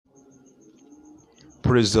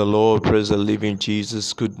Praise the Lord, praise the living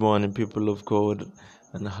Jesus. Good morning, people of God.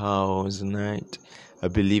 And how is the night? I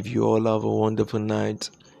believe you all have a wonderful night.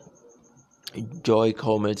 Joy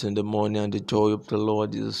comes in the morning, and the joy of the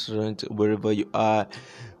Lord is strength wherever you are.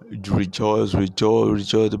 Rejoice, rejoice,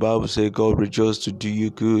 rejoice. The Bible says God rejoice to do you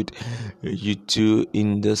good. You too,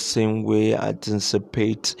 in the same way,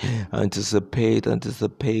 anticipate with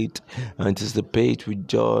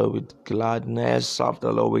joy, with gladness. Serve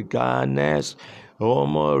the Lord with gladness. Oh,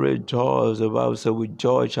 more rejoice. The Bible says, with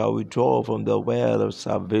joy shall we draw from the well of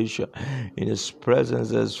salvation. In His presence,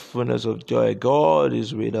 there's fullness of joy. God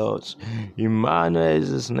is with us. Emmanuel is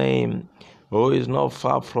His name. Oh, He's not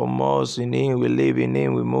far from us. In Him we live, in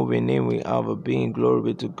Him we move, in Him we have a being. Glory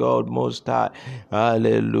be to God Most High.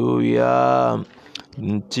 Hallelujah.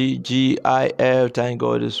 TGIF, thank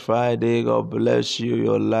God it's Friday. God bless you.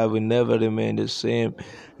 Your life will never remain the same.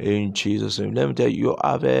 In Jesus' name. Let me tell you, you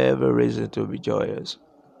have every reason to be joyous.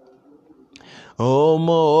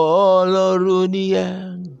 Ọmọ Ọlọ́run ni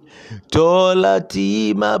ẹ́, tọ́lá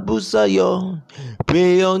tí máa bú sáyọ̀,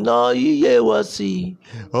 pé ọ̀nà yíyé wá sí,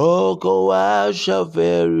 ọkọ̀ wa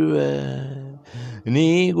ṣàfẹ́rí rẹ̀.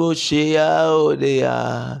 Ní bó ṣe á òde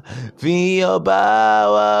à, fi ọba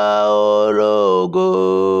wa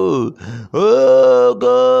ògo,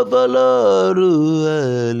 ògo fọlọ́run,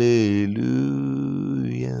 hallelujah.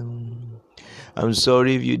 I'm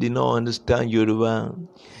sorry if you did not understand Yoruba.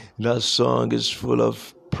 That song is full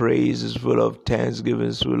of praise, is full of thanksgiving,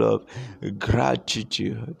 is full of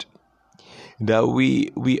gratitude. That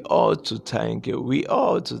we ought to thank Him. We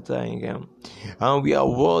ought to thank Him. And we are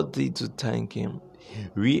worthy to thank Him.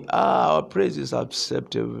 Our praise is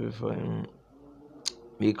acceptable for Him.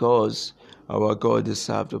 Because our God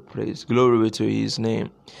deserves the praise. Glory be to His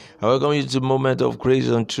name. I welcome you to the moment of grace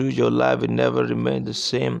and truth. Your life will never remain the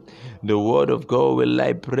same. The word of God will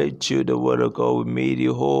liberate you. The word of God will make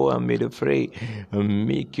you whole and make you free and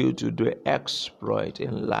make you to do exploit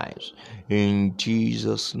in life. In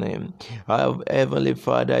Jesus' name. Heavenly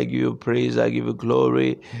Father, I give you praise. I give you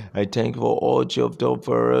glory. I thank you for all you have done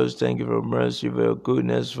for us. Thank you for your mercy, for your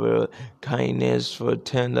goodness, for your kindness, for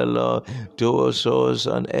tender love towards us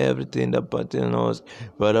and everything that pertains us.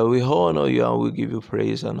 Father, we honor you and we give you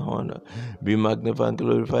praise and honor. Be magnified and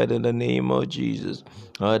glorified in the name of Jesus.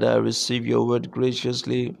 Lord, I receive your word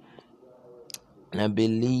graciously. And I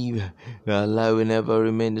believe that life will never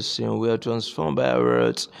remain the same. We are transformed by our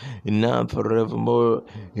words, now and forevermore.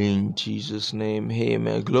 In Jesus' name,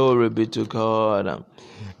 amen. Glory be to God.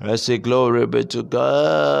 I say, glory be to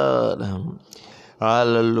God.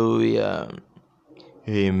 Hallelujah.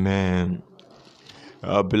 Amen.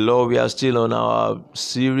 Beloved, we are still on our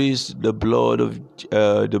series, the blood of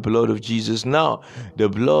Jesus. Now, the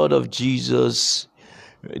blood of Jesus.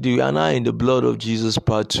 We are now in the blood of Jesus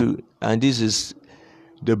part 2, and this is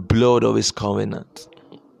the blood of His covenant.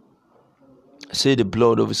 Say the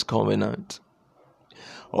blood of His covenant,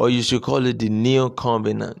 or you should call it the new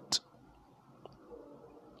covenant.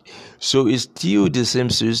 So it's still the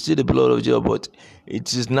same. So it's still the blood of Jesus, but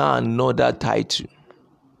it is now another title.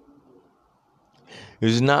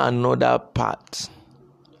 It's now another part.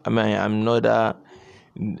 Another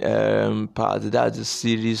part. That's the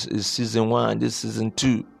series. Is season 1. This season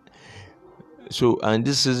 2. So, and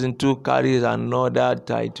this season 2 carries another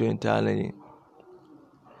title entirely.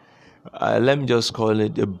 Let me just call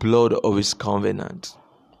it the blood of His covenant.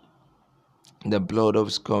 The blood of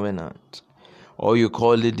His covenant, or you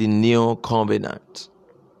call it the new covenant.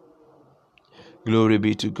 Glory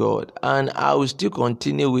be to God. And I will still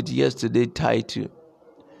continue with yesterday's title.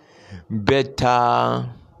 Better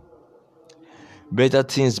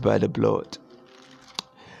things by the blood.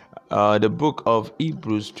 The book of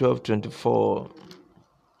Hebrews 12:24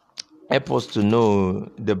 help us to know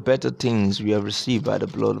the better things we have received by the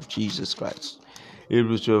blood of Jesus Christ.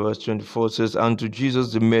 Hebrews 12:24 says, "And to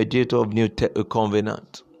Jesus, the mediator of new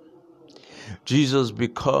covenant." Jesus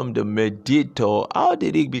became the mediator. How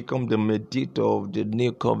did He become the mediator of the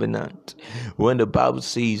new covenant? When the Bible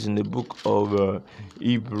says in the book of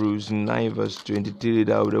Hebrews 9:23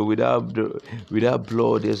 that without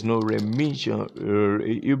blood there's no remission.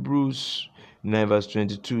 Hebrews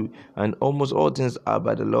 9:22, and almost all things are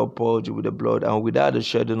by the law purged with the blood, and without the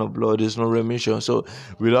shedding of blood there's no remission. So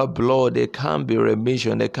without blood there can't be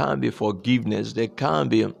remission, there can't be forgiveness, there can't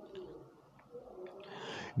be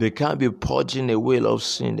purging away of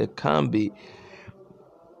sin. There can't be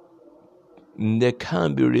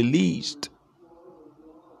released.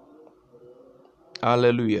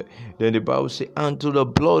 Hallelujah. Then the Bible says, unto the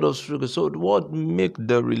blood of sprinkling. So what make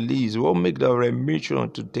the release? What make the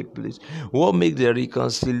remission to take place? What make the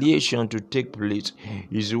reconciliation to take place?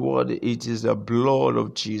 Is what it is the blood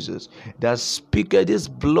of Jesus. That speaketh this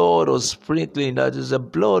blood of sprinkling, that is the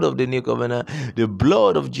blood of the new covenant, the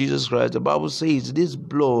blood of Jesus Christ. The Bible says this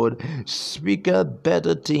blood speaketh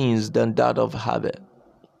better things than that of Abel.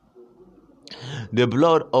 The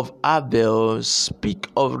blood of Abel speak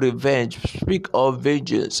of revenge, speak of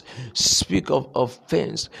vengeance, speak of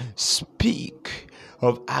offense, speak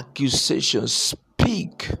of accusation,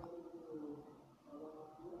 speak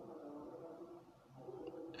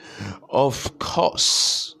of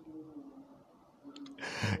curse.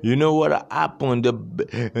 You know what happened?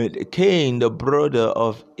 Cain, the brother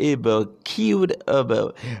of Abel, killed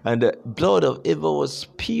Abel, and the blood of Abel was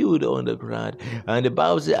spilled on the ground. And the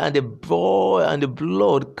Bible says, and the boy and the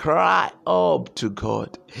blood cry up to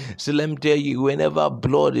God. So let me tell you, whenever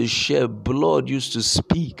blood is shed, blood used to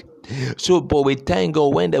speak. So, but we thank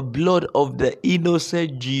God when the blood of the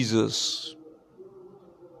innocent Jesus,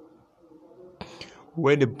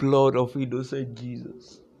 when the blood of innocent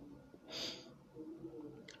Jesus.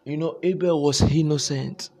 You know, Abel was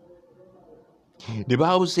innocent. The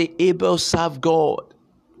Bible says Abel served God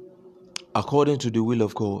according to the will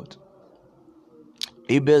of God.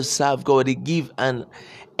 Abel served God. He gave an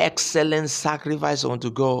excellent sacrifice unto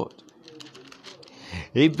God.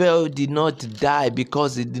 Abel did not die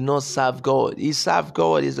because he did not serve God. He served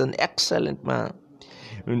God. He's an excellent man.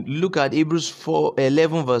 Look at Hebrews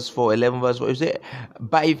 11 verse 4. It says,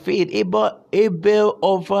 by faith Abel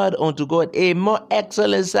offered unto God a more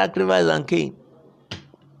excellent sacrifice than Cain.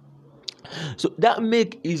 So that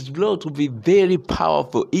make his blood to be very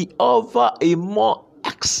powerful. He offered a more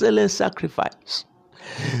excellent sacrifice.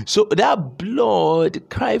 So that blood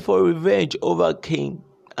cried for revenge over Cain,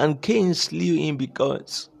 and Cain slew him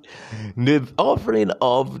because the offering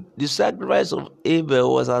of the sacrifice of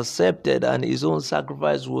Abel was accepted and his own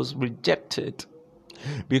sacrifice was rejected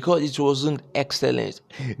because it wasn't excellent.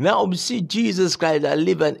 Now we see Jesus Christ that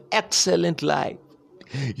lived an excellent life.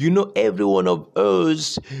 You know, every one of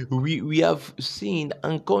us, we have seen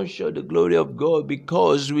and conquered the glory of God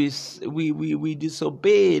because we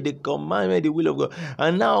disobey the commandment, the will of God.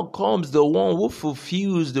 And now comes the one who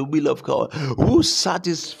fulfills the will of God, who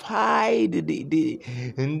satisfied the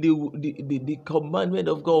commandment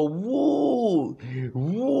of God,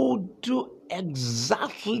 who do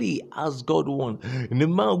exactly as God wants. The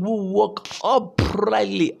man who walked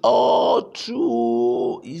uprightly all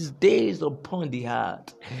through his days upon the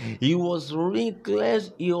earth. He was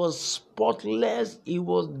wrinkless, he was spotless, he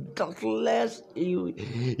was guiltless,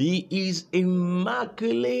 he is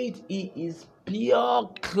immaculate, he is pure,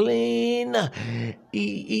 clean,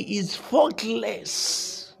 he is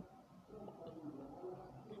faultless.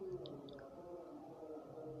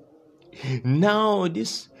 Now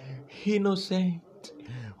this innocent,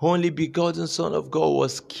 only begotten Son of God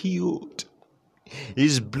was killed.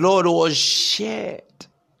 His blood was shed.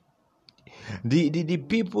 The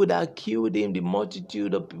people that killed him, the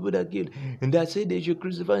multitude of people that killed him, and that said they should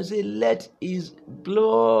crucify and say, let his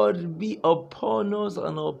blood be upon us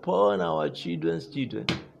and upon our children's children.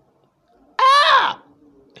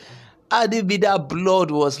 Adibi, that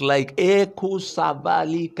blood was like Eko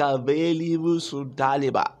Savali Kaveli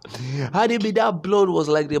Sudaliba. Adibi, that blood was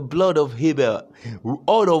like the blood of Abel.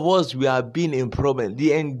 All of us, we have been in problem.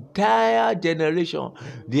 The entire generation,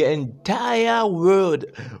 the entire world,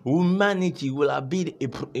 humanity will have been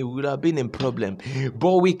in problem.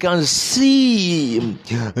 But we can see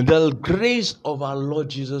the grace of our Lord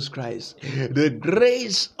Jesus Christ, the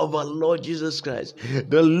grace of our Lord Jesus Christ,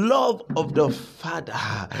 the love of the Father.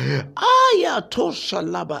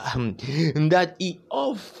 That he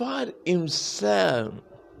offered himself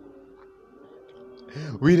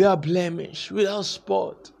without blemish, without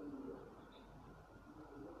spot,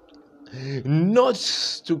 not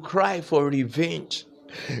to cry for revenge,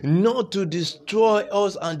 not to destroy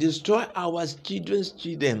us and destroy our children's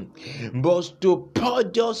children, but to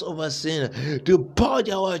purge us of our sin, to purge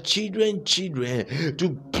our children's children, to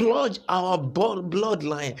purge our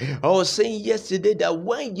bloodline. I was saying yesterday that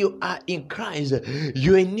when you are in Christ,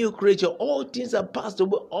 you're a new creature. All things are passed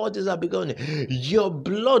away, all things are begun. Your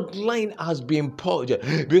bloodline has been purged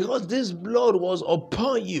because this blood was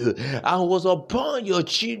upon you and was upon your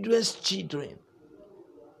children's children.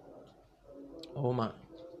 Oh man.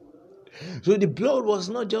 So the blood was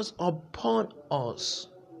not just upon us.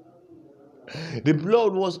 The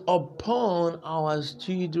blood was upon our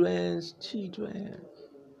children's children.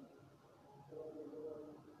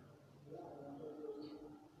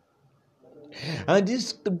 And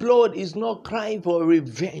this blood is not crying for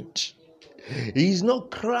revenge. It is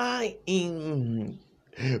not crying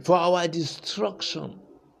for our destruction.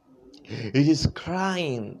 It is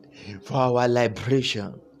crying for our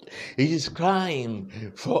liberation. It is crying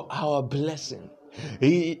for our blessing.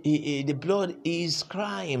 The blood is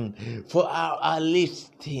crying for our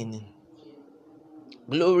lifting.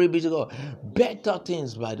 Glory be to God. Better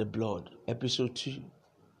things by the blood. Episode 2.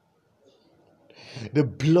 The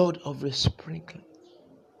blood of the sprinkling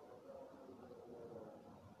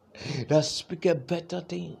that speaketh better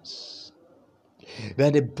things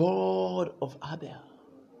than the blood of Abel.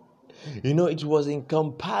 You know, it was in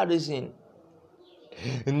comparison.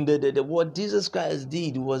 And what Jesus Christ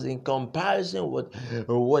did was in comparison with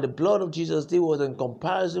what the blood of Jesus did was in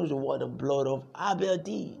comparison to what the blood of Abel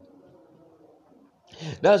did.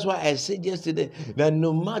 That's why I said yesterday that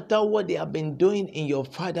no matter what they have been doing in your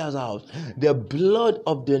father's house, the blood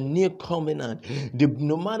of the new covenant,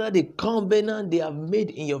 no matter the covenant they have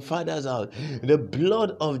made in your father's house, the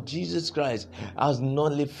blood of Jesus Christ has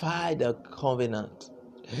nullified the covenant.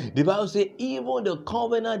 The Bible says even the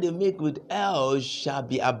covenant they make with hell shall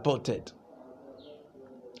be aborted.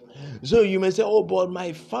 So you may say, oh, but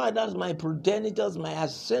my fathers, my progenitors, my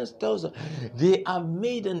ancestors, they have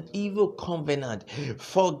made an evil covenant.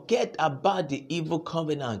 Forget about the evil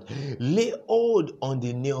covenant. Lay hold on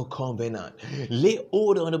the new covenant. Lay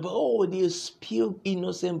hold on the blood. Oh, they spilled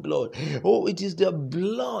innocent blood. Oh, it is the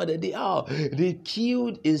blood. They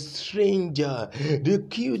killed a stranger. They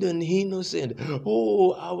killed an innocent.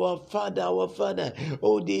 Oh, our father.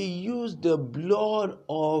 Oh, they used the blood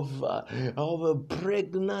of a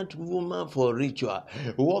pregnant woman for ritual.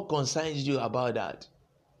 What concerns you about that?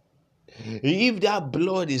 If that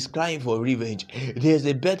blood is crying for revenge, there's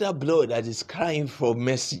a better blood that is crying for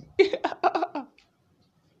mercy.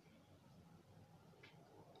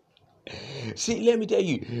 See, let me tell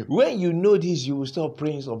you, when you know this, you will start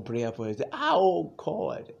praying some prayer for yourself. Oh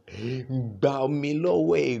God,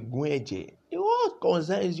 what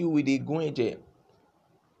concerns you with the gwenje?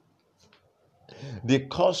 The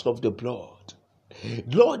cost of the blood.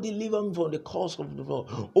 Lord, deliver me from the curse of the blood.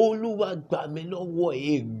 Olúwa gbà mí lọ́wọ́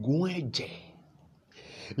ègún ẹ̀jẹ̀.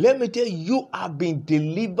 Let me tell you, you have been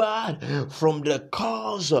delivered from the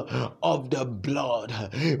curse of the blood,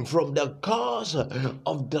 from the curse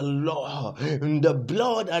of the law, the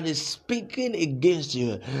blood that is speaking against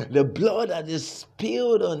you, the blood that is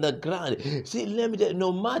spilled on the ground. See, let me tell you,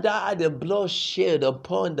 no matter how the blood shed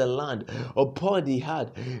upon the land, upon the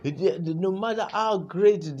heart, no matter how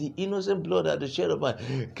great the innocent blood that is shed upon,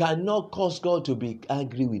 cannot cause God to be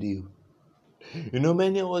angry with you. You know,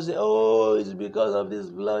 many will say, oh, it's because of this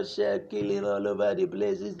bloodshed killing all over the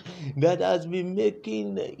places that has been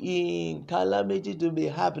making calamity to be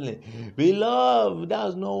happening. Beloved,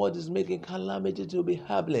 that's not what is making calamity to be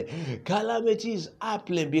happening. Calamity is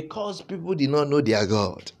happening because people did not know their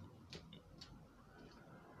God.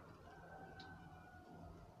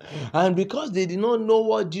 And because they did not know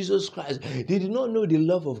what Jesus Christ, they did not know the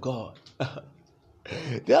love of God.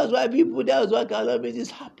 That's why calamity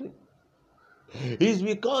is happening. It's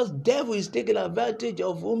because devil is taking advantage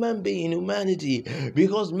of humanity,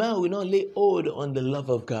 because man will not lay hold on the love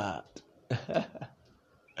of God.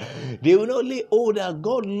 They will not lay hold that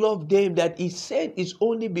God loved them, that he sent his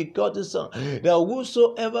only begotten son, that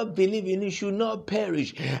whosoever believe in him should not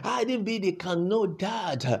perish. I didn't be they can know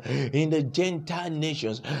that in the Gentile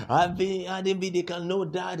nations. I didn't be they can know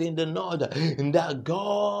that in the north, that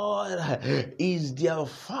God is their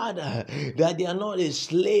father, that they are not a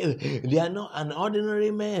slave, they are not an ordinary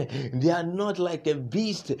man, they are not like a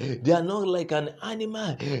beast, they are not like an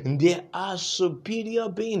animal, they are superior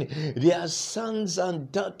being, they are sons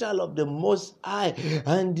and daughters of the Most High,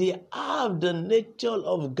 and they have the nature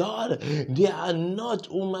of God. They are not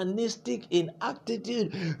humanistic in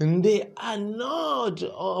attitude. They are not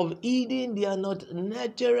of Eden. They are not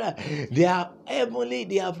natural. They are heavenly.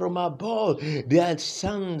 They are from above. They are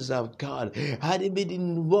sons of God. How the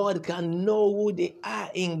world can know who they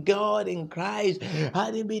are in God, in Christ. How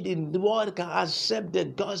the world can accept the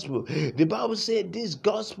gospel. The Bible says this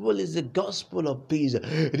gospel is the gospel of peace.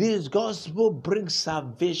 This gospel brings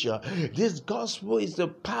salvation. This gospel is the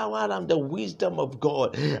power and the wisdom of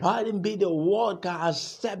God. I didn't be the world can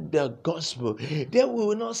accept the gospel. Then we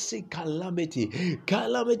will not see calamity.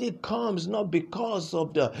 Calamity comes not because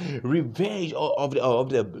of the revenge or of the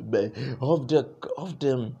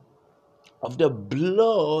of the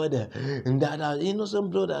blood that has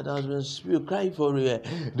innocent blood that has been spilled, crying for you.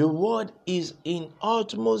 The world is in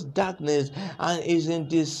utmost darkness and is in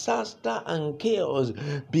disaster and chaos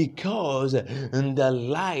because the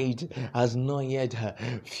light has not yet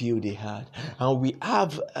filled the heart. And we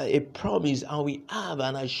have a promise, and we have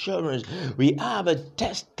an assurance, we have a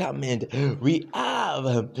testament, we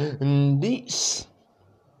have this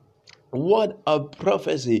word of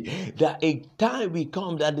prophecy that a time will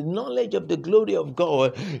come that the knowledge of the glory of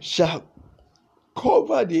God shall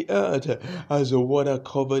cover the earth as the water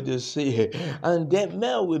covered the sea, and then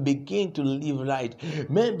men will begin to live right.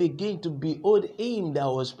 Men begin to behold him that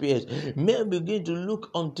was pierced. Men begin to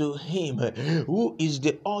look unto him who is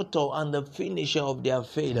the author and the finisher of their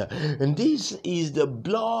faith. And this is the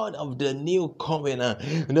blood of the new covenant,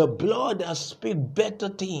 the blood that speaks better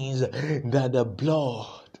things than the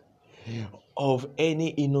blood of any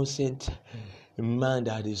innocent man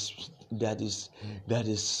that is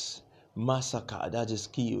massacred, that is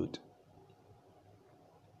killed.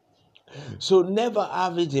 So never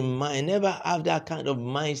have it in mind, never have that kind of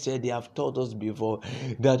mindset they have taught us before,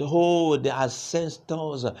 that the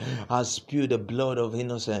ancestors have spilled the blood of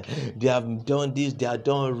innocent. They have done this, they have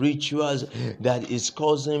done rituals that is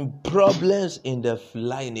causing problems in the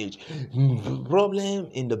lineage, problem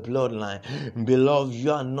in the bloodline. Beloved,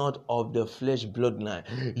 you are not of the flesh bloodline.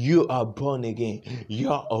 You are born again. You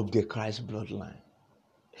are of the Christ bloodline.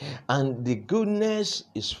 And the goodness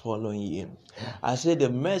is following him. I said the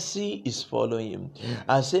mercy is following him.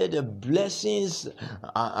 I said the blessings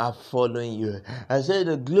are following you. I said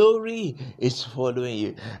the glory is following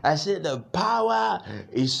you. I said the power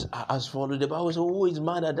has followed. The Bible says, who is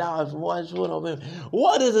man that thou hast watched of him?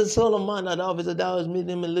 What is the son of man that thou hast made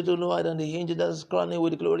him a little lower than the angel that is crowned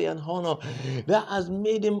with glory and honor? That has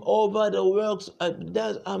made him over the works,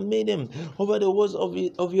 that has made him over the works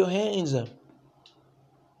of your hands.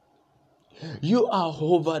 You are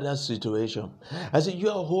over that situation. I said, you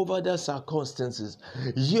are over that circumstances.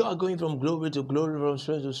 You are going from glory to glory, from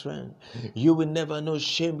strength to strength. You will never know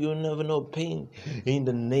shame. You will never know pain. In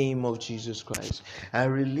the name of Jesus Christ, I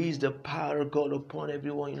release the power of God upon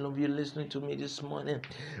everyone of you listening to me this morning.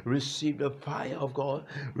 Receive the fire of God.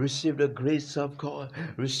 Receive the grace of God.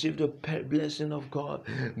 Receive the blessing of God.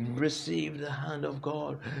 Receive the hand of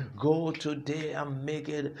God. Go today and make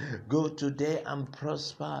it. Go today and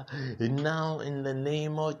prosper. Now, in the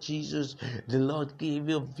name of Jesus, the Lord give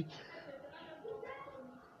you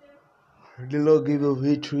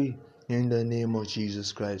victory in the name of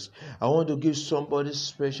Jesus Christ. I want to give somebody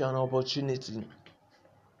special opportunity,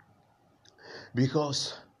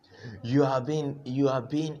 because you have been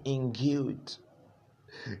in guilt.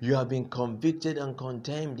 You have been convicted and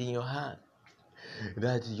condemned in your heart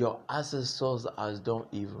that your ancestors has done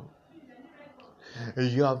evil.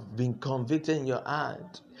 You have been convicted in your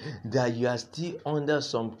heart that you are still under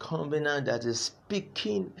some covenant that is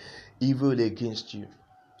speaking evil against you.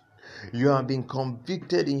 You have been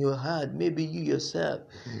convicted in your heart. Maybe you yourself,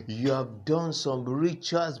 you have done some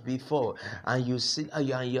rituals before, and you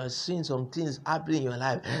are seeing some things happening in your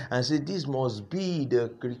life, and say, this must be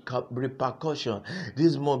the repercussion.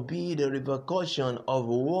 This must be the repercussion of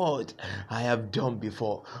what I have done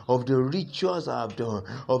before, of the rituals I have done,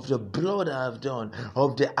 of the blood I have done,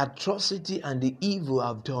 of the atrocity and the evil I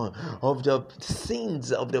have done, of the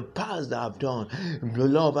sins of the past that I have done.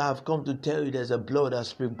 Lord, I have come to tell you there's a blood that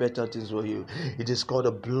speaks better things for you. It is called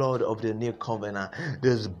the blood of the new covenant.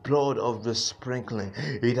 There's blood of the sprinkling.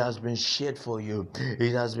 It has been shed for you.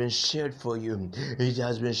 It has been shed for you. It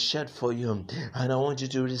has been shed for you. And I want you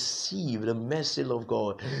to receive the mercy of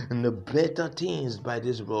God and the better things by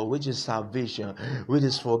this blood, which is salvation, which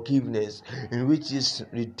is forgiveness, and which is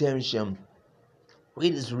redemption.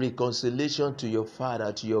 It is reconciliation to your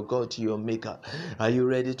Father, to your God, to your Maker. Are you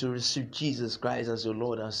ready to receive Jesus Christ as your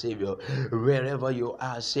Lord and Savior? Wherever you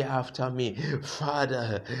are, say after me,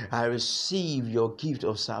 Father, I receive your gift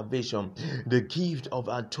of salvation, the gift of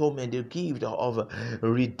atonement, the gift of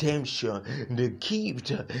redemption, the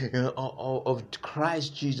gift of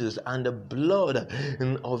Christ Jesus and the blood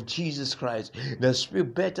of Jesus Christ that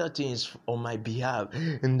speak better things on my behalf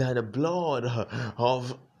than the blood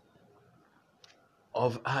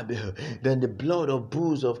of Abel, than the blood of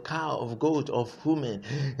bulls, of cow, of goat, of women,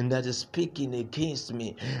 and that is speaking against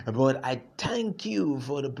me. But I thank you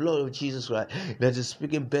for the blood of Jesus Christ that is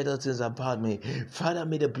speaking better things about me. Father,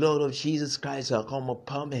 may the blood of Jesus Christ come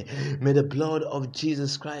upon me. May the blood of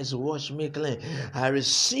Jesus Christ wash me clean. I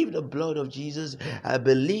receive the blood of Jesus. I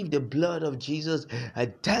believe the blood of Jesus.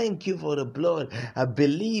 I thank you for the blood. I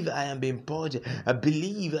believe I am being purged. I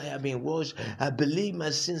believe I have been washed. I believe my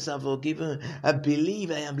sins are forgiven. I believe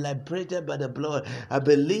believe I am liberated by the blood. I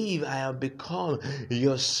believe I have become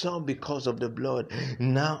your son because of the blood,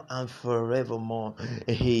 now and forevermore.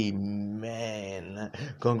 Amen.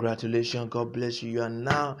 Congratulations. God bless you. You are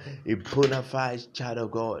now a bona fide child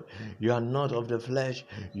of God. You are not of the flesh.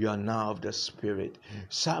 You are now of the Spirit.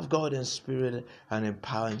 Serve God in spirit and in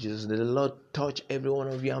power in Jesus. May the Lord touch every one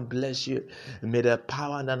of you and bless you. May the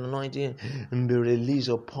power and anointing be released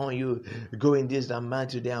upon you. Go in this man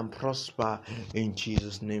today and prosper in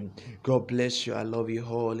Jesus' name. God bless you. I love you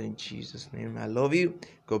all in Jesus' name. I love you.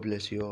 God bless you all.